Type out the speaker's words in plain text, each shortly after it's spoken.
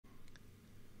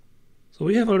So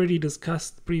we have already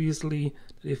discussed previously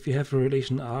that if we have a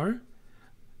relation R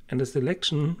and a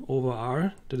selection over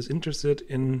R that is interested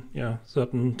in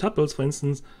certain tuples, for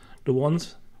instance, the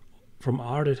ones from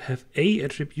R that have A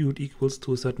attribute equals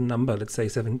to a certain number, let's say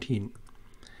 17.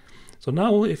 So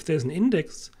now if there's an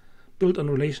index built on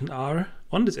relation R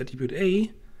on this attribute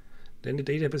A, then the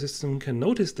database system can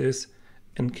notice this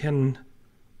and can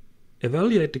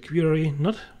evaluate the query,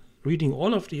 not reading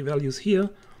all of the values here,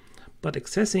 but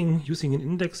accessing using an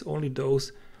index only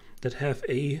those that have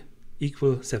A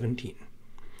equal 17.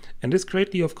 And this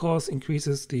greatly, of course,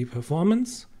 increases the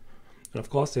performance. And of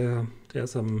course, there are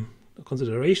some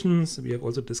considerations. We have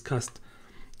also discussed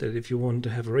that if you want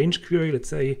to have a range query, let's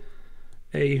say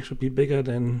A should be bigger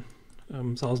than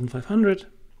 1500,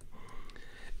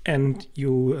 and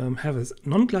you have a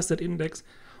non-clustered index,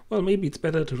 well, maybe it's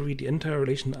better to read the entire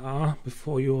relation R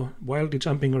before you're wildly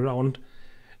jumping around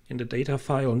in the data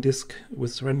file on disk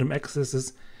with random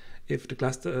accesses if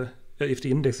the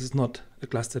index is not a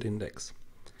clustered index.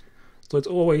 So it's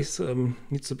always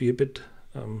needs to be a bit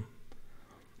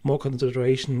more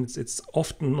consideration. It's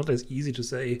often not as easy to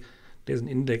say there's an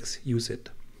index, use it.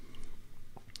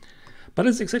 But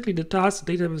it's exactly the task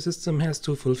the database system has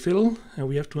to fulfill, and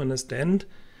we have to understand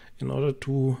in order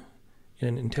to, in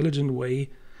an intelligent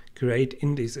way, create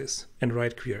indices and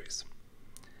write queries.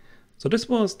 So this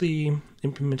was the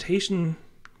implementation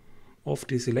of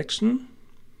the selection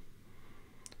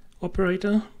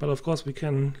operator, but of course we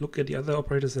can look at the other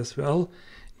operators as well.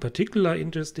 In particular,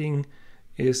 interesting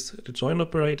is the join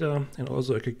operator and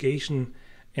also aggregation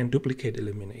and duplicate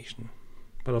elimination.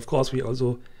 But of course we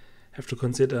also have to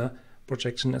consider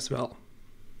projection as well.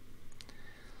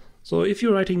 So if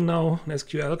you're writing now an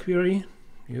SQL query,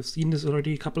 you have seen this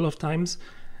already a couple of times,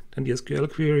 then the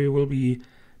SQL query will be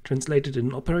translated in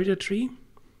an operator tree.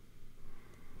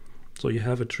 So you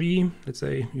have a tree, let's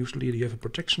say usually you have a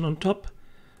projection on top,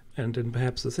 and then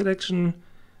perhaps a selection,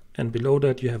 and below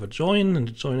that you have a join, and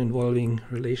a join involving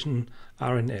relation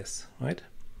R and S, right?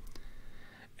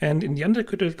 And in the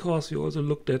undergraduate course, we also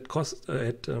looked at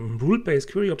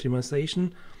rule-based query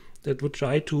optimization that would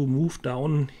try to move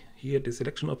down here the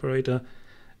selection operator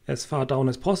as far down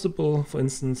as possible. For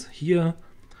instance, here,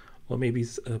 or maybe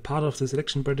a part of the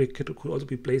selection predicate could also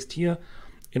be placed here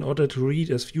in order to read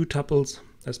as few tuples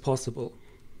as possible.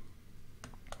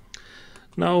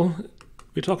 Now,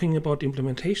 we're talking about the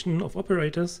implementation of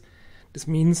operators. This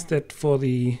means that for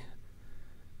the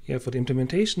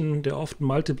implementation, there are often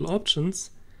multiple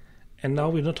options. And now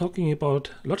we're not talking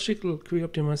about logical query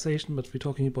optimization, but we're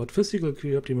talking about physical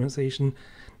query optimization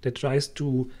that tries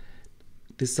to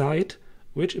decide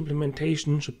which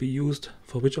implementation should be used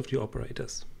for which of the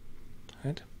operators.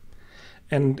 Right?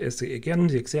 And as again,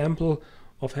 the example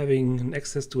of having an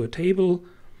access to a table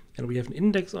and we have an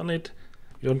index on it,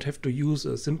 we don't have to use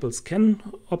a simple scan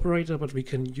operator, but we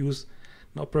can use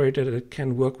an operator that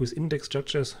can work with index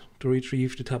structures to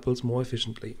retrieve the tuples more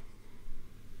efficiently.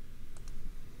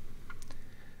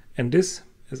 And this,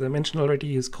 as I mentioned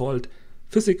already, is called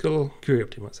physical query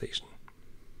optimization.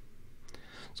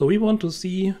 So we want to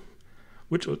see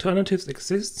which alternatives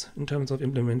exist in terms of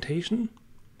implementation.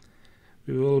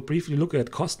 We will briefly look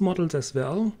at cost models as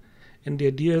well. And the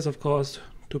idea is, of course,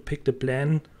 to pick the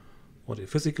plan or the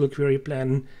physical query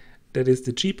plan that is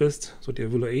the cheapest, so the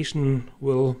evaluation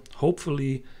will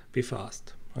hopefully be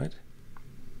fast, right?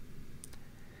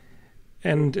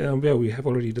 And we have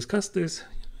already discussed this.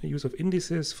 Use of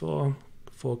indices for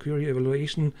query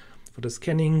evaluation, for the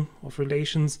scanning of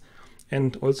relations,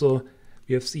 and also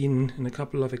we have seen in a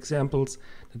couple of examples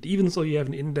that even though you have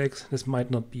an index, this might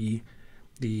not be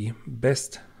the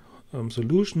best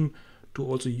solution to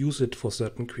also use it for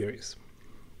certain queries.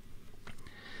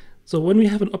 So when we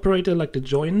have an operator like the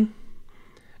join,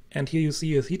 and here you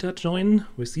see a theta join,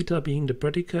 with theta being the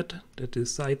predicate that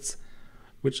decides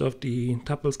which of the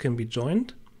tuples can be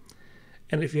joined.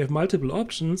 And if you have multiple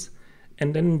options,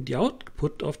 and then the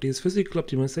output of this physical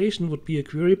optimization would be a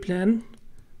query plan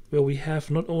where we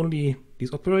have not only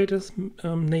these operators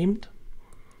named,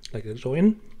 like a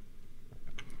join,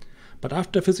 but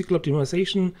after physical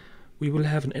optimization, we will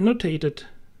have an annotated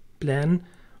plan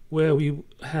where we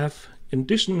have, in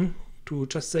addition to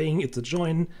just saying it's a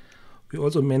join, we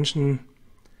also mention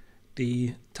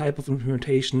the type of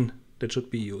implementation that should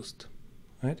be used,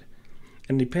 right?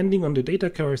 And depending on the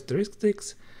data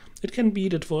characteristics, it can be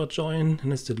that for a join, a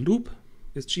nested loop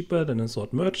is cheaper than a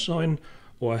sort merge join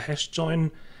or a hash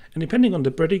join. And depending on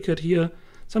the predicate here,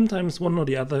 sometimes one or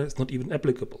the other is not even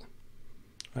applicable,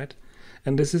 right?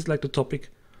 And this is like the topic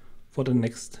for the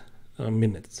next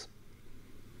minutes.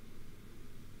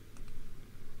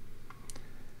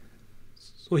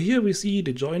 So here we see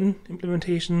the join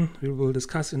implementation we will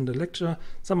discuss in the lecture.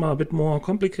 Some are a bit more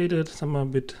complicated, some are a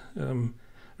bit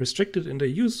restricted in their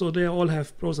use, so they all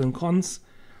have pros and cons.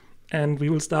 And we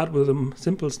will start with the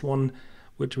simplest one,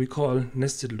 which we call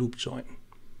nested loop join.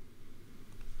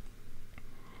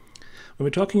 When we're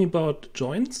talking about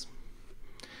joins,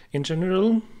 in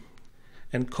general,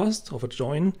 and cost of a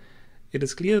join, it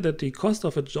is clear that the cost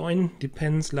of a join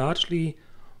depends largely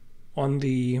on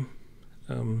the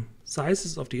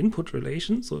sizes of the input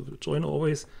relation. So the join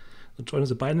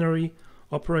is a binary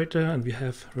operator, and we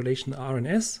have relation R and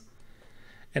S.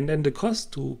 And then the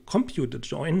cost to compute the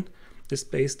join is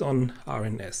based on R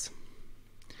and S.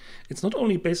 It's not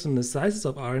only based on the sizes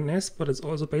of R and S, but it's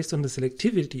also based on the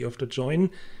selectivity of the join,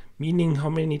 meaning how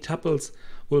many tuples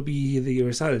will be the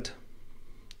result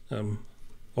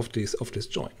of this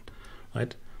join,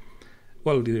 right?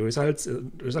 Well, the result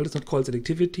is not called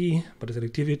selectivity, but the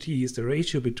selectivity is the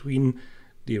ratio between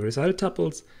the result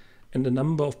tuples and the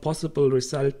number of possible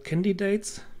result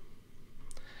candidates.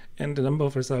 And the number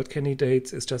of result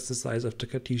candidates is just the size of the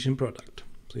Cartesian product.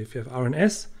 So if you have R and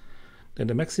S, then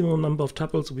the maximum number of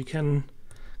tuples we can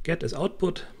get as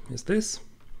output is this.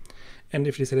 And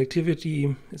if the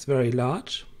selectivity is very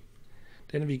large,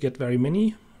 then we get very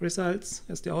many results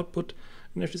as the output.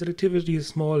 And if the selectivity is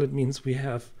small, it means we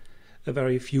have a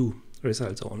very few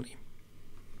results only.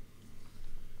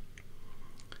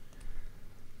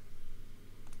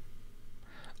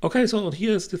 Okay, so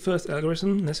here's the first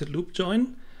algorithm, nested loop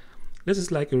join. This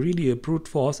is like a brute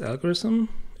force algorithm.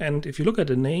 And if you look at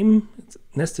the name, it's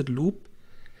nested loop,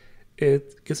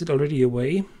 it gives it already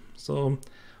away. So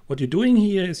what you're doing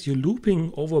here is you're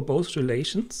looping over both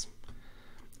relations,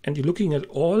 and you're looking at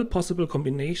all possible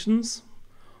combinations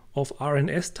of R and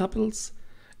S tuples,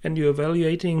 and you're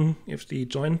evaluating if the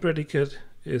join predicate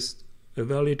is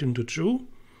evaluated into true.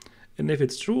 And if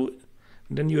it's true,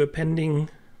 then you're appending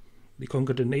the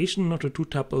concatenation of the two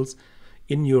tuples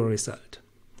in your result,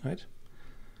 right?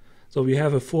 So we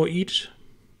have a for each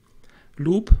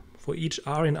loop, for each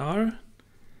R in R,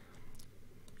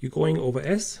 you're going over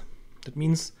S. That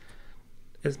means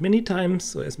as many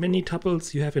times, or as many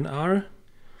tuples you have in R,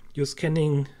 you're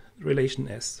scanning relation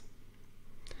S.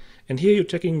 And here you're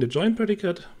checking the join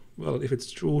predicate. Well, if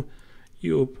it's true,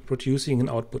 you're producing an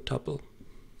output tuple.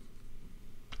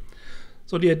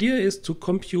 So the idea is to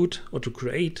compute or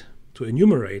to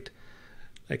enumerate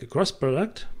like a cross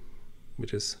product,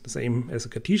 which is the same as a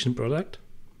Cartesian product,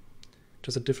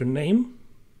 just a different name.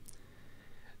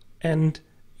 And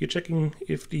you're checking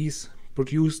if these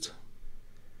produced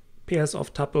pairs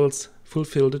of tuples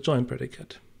fulfill the join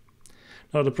predicate.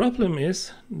 Now the problem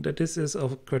is that this is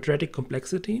of quadratic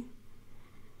complexity,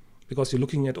 because you're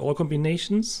looking at all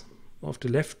combinations of the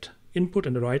left input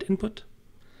and the right input.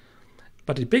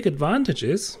 But the big advantage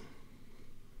is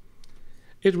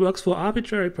it works for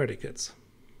arbitrary predicates.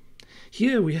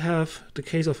 Here we have the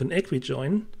case of an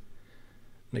equijoin,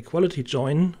 an equality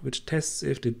join, which tests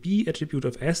if the B attribute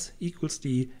of S equals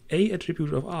the A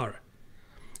attribute of R.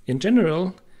 In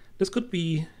general, this could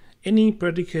be any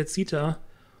predicate zeta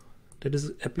that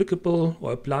is applicable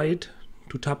or applied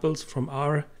to tuples from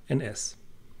R and S.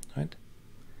 Right?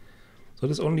 So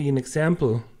this is only an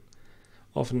example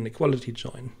of an equality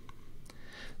join.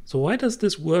 So why does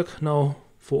this work now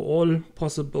for all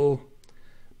possible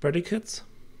predicates?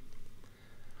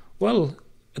 Well,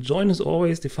 a join is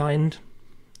always defined,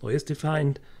 or is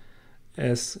defined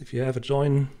as, if you have a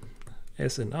join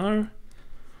S and R,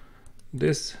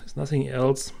 this is nothing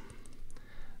else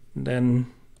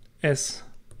than S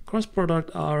cross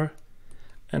product R,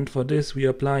 and for this we are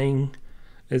applying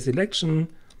a selection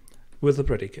with a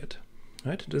predicate,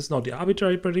 right? This is not the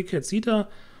arbitrary predicate zeta.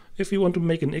 If we want to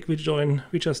make an equijoin,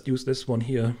 we just use this one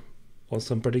here, or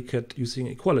some predicate using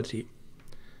equality.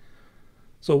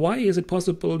 So why is it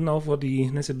possible now for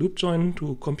the nested loop join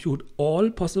to compute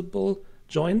all possible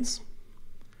joins?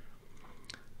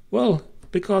 Well,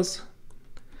 because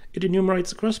it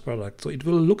enumerates the cross product. So it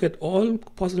will look at all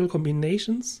possible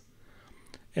combinations,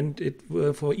 and it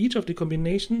for each of the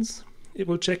combinations, it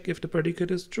will check if the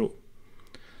predicate is true.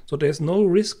 So there's no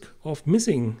risk of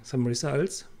missing some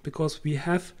results, because we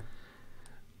have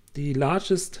the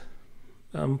largest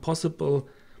possible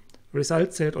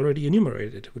result set already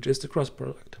enumerated, which is the cross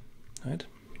product, right?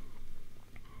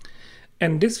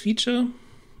 And this feature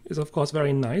is of course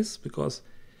very nice, because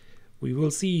we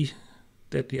will see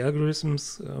that the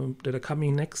algorithms that are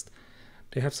coming next,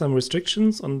 they have some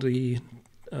restrictions on the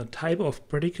type of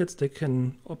predicates they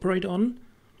can operate on.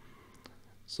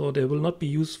 So they will not be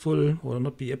useful or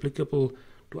not be applicable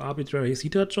to arbitrary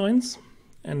zeta joins.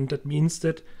 And that means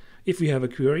that if we have a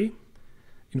query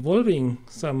involving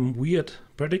some weird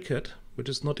predicate, which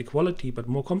is not equality but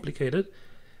more complicated,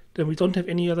 then we don't have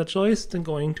any other choice than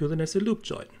going to the nested loop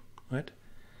join, right?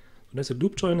 The nested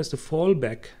loop join is the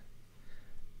fallback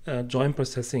join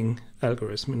processing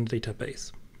algorithm in the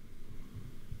database.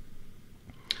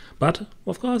 But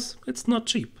of course, it's not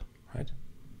cheap, right?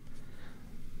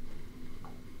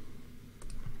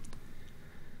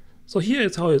 So here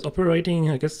is how it's operating.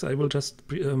 I guess I will just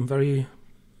very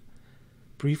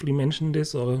briefly mention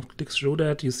this or click through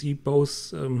that. You see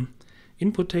both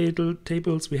input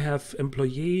tables. We have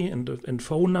employee and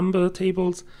phone number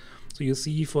tables. So you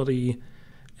see for the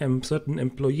certain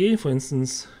employee, for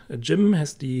instance, Jim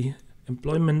has the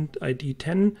employment ID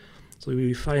 10. So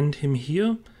we find him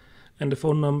here, and the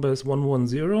phone number is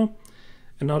 110.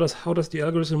 And now how does the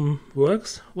algorithm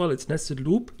works? Well, it's nested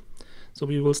loop. So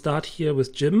we will start here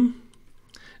with Jim,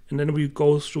 and then we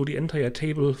go through the entire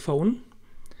table phone.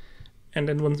 And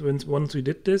then once we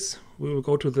did this, we will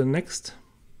go to the next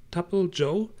tuple,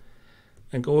 Joe,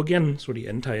 and go again through the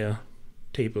entire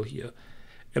table here.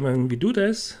 And when we do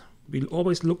this, we'll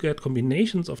always look at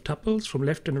combinations of tuples from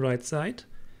left and right side.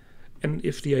 And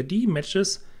if the ID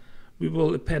matches, we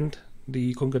will append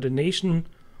the concatenation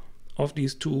of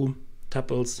these two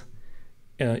tuples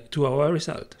to our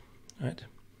result, right?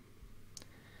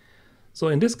 So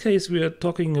in this case, we are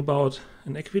talking about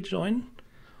an equijoin,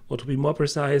 or to be more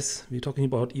precise, we're talking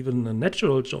about even a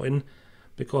natural join,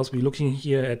 because we're looking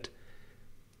here at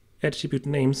attribute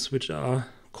names which are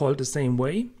called the same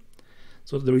way.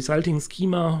 So the resulting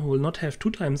schema will not have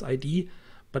 2 times ID,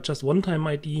 but just 1 time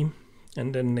ID,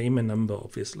 and then name and number,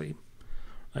 obviously,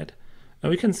 right? And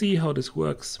we can see how this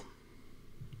works.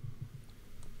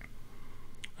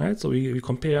 Right, so we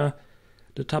compare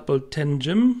the tuple 10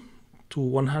 Jim to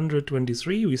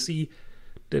 123. We see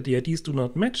that the IDs do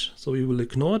not match, so we will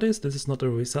ignore this. This is not a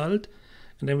result.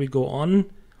 And then we go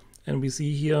on, and we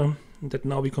see here that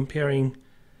now we're comparing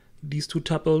these two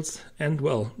tuples, and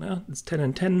well, it's 10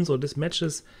 and 10, so this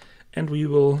matches, and we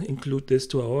will include this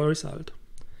to our result.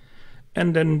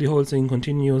 And then the whole thing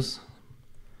continues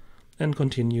and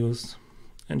continues.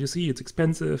 And you see it's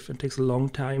expensive and takes a long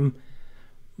time,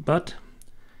 but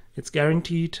it's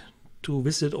guaranteed to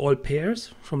visit all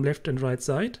pairs from left and right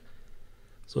side,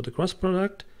 so the cross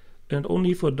product, and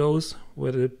only for those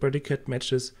where the predicate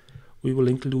matches, we will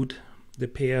include the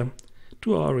pair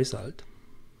to our result.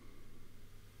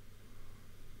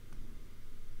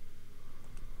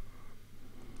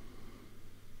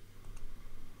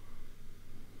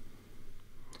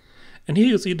 And here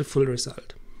you see the full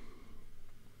result.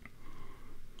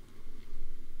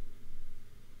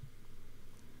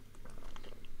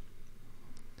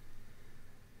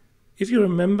 If you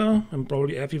remember, and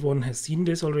probably everyone has seen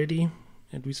this already,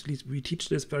 and we teach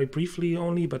this very briefly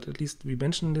only, but at least we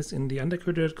mentioned this in the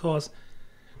undergraduate course,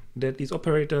 that these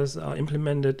operators are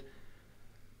implemented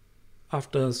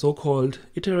after so-called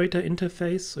iterator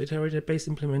interface, so iterator-based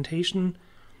implementation.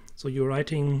 So you're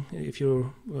writing, if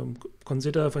you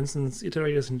consider, for instance,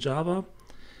 iterators in Java,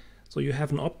 so you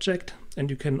have an object, and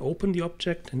you can open the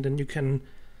object, and then you can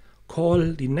call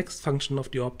the next function of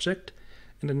the object,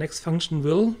 and the next function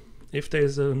will, if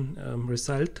there's a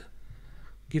result,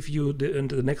 give you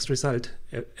the next result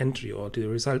entry, or the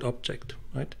result object,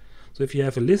 right? So if you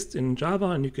have a list in Java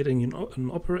and you're getting an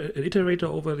iterator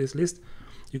over this list,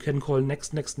 you can call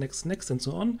next, next, next, next, and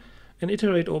so on, and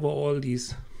iterate over all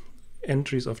these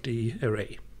entries of the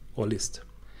array or list.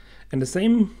 And the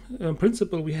same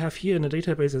principle we have here in the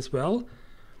database as well.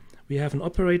 We have an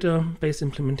operator-based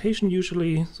implementation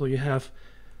usually, so you have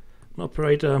an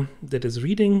operator that is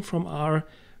reading from R,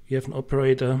 you have an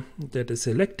operator that is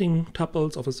selecting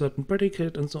tuples of a certain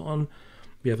predicate, and so on.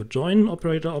 We have a join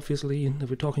operator, obviously, that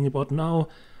we're talking about now,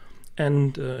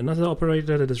 and another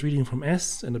operator that is reading from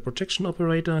S, and a projection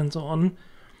operator, and so on.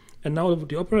 And now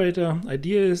the operator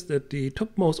idea is that the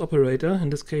topmost operator,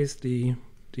 in this case the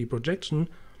projection,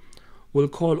 will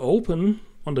call open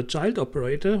on the child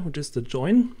operator, which is the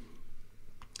join.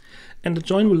 And the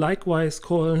join will likewise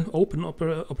call open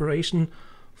operation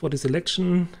for the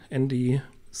selection and the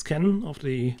scan of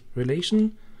the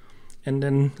relation. And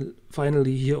then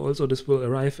finally here also this will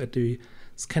arrive at the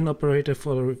scan operator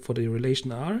for the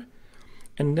relation R.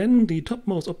 And then the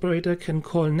topmost operator can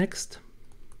call next.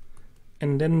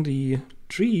 And then the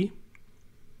tree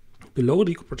below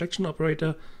the projection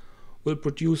operator will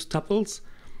produce tuples,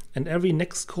 and every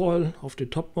next call of the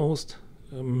topmost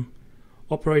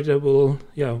operator will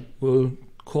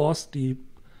cause the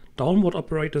downward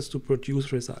operators to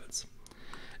produce results.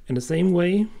 In the same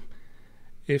way,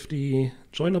 if the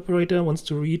join operator wants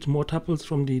to read more tuples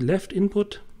from the left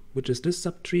input, which is this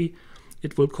subtree,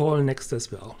 it will call next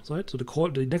as well. Right? So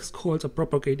the next calls are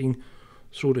propagating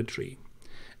through the tree.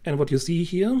 And what you see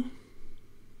here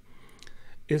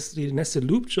is the nested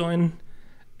loop join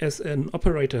as an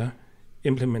operator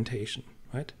implementation,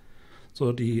 right? So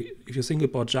if you think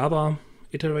about Java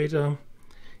iterator,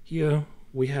 here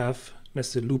we have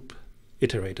nested loop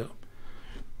iterator.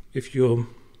 If you're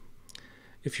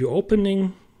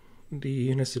opening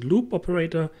the nested loop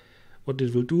operator, what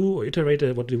it will do, or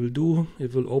iterator, what it will do,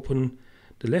 it will open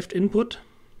the left input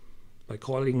by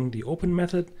calling the open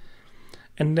method,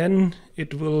 and then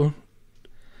it will,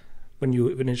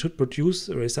 when it should produce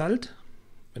a result,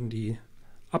 when the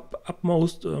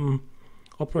upmost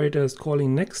operator is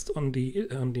calling next on the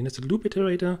nested loop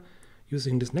iterator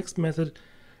using this next method,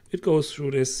 it goes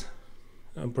through this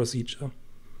procedure,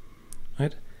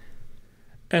 right?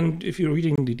 And if you're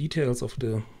reading the details of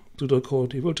the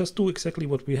pseudocode, it will just do exactly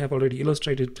what we have already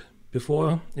illustrated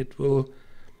before. It will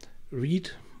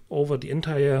read over the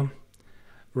entire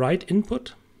write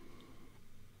input,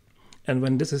 and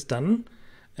when this is done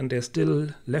and there's still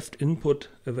left input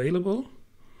available,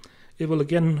 it will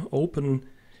again open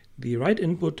the write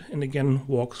input and again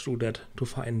walk through that to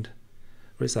find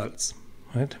results,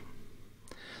 right?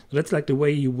 So that's like the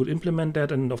way you would implement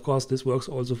that, and of course this works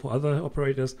also for other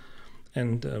operators,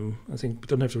 and I think we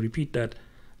don't have to repeat that.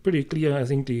 Pretty clear. I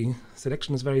think the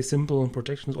selection is very simple,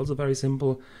 projection is also very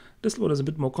simple. This one is a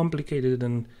bit more complicated,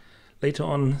 and later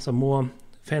on some more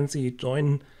fancy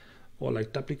join or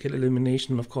like duplicate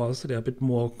elimination, of course, they're a bit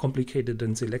more complicated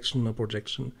than selection or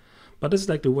projection. But this is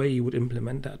like the way you would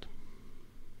implement that.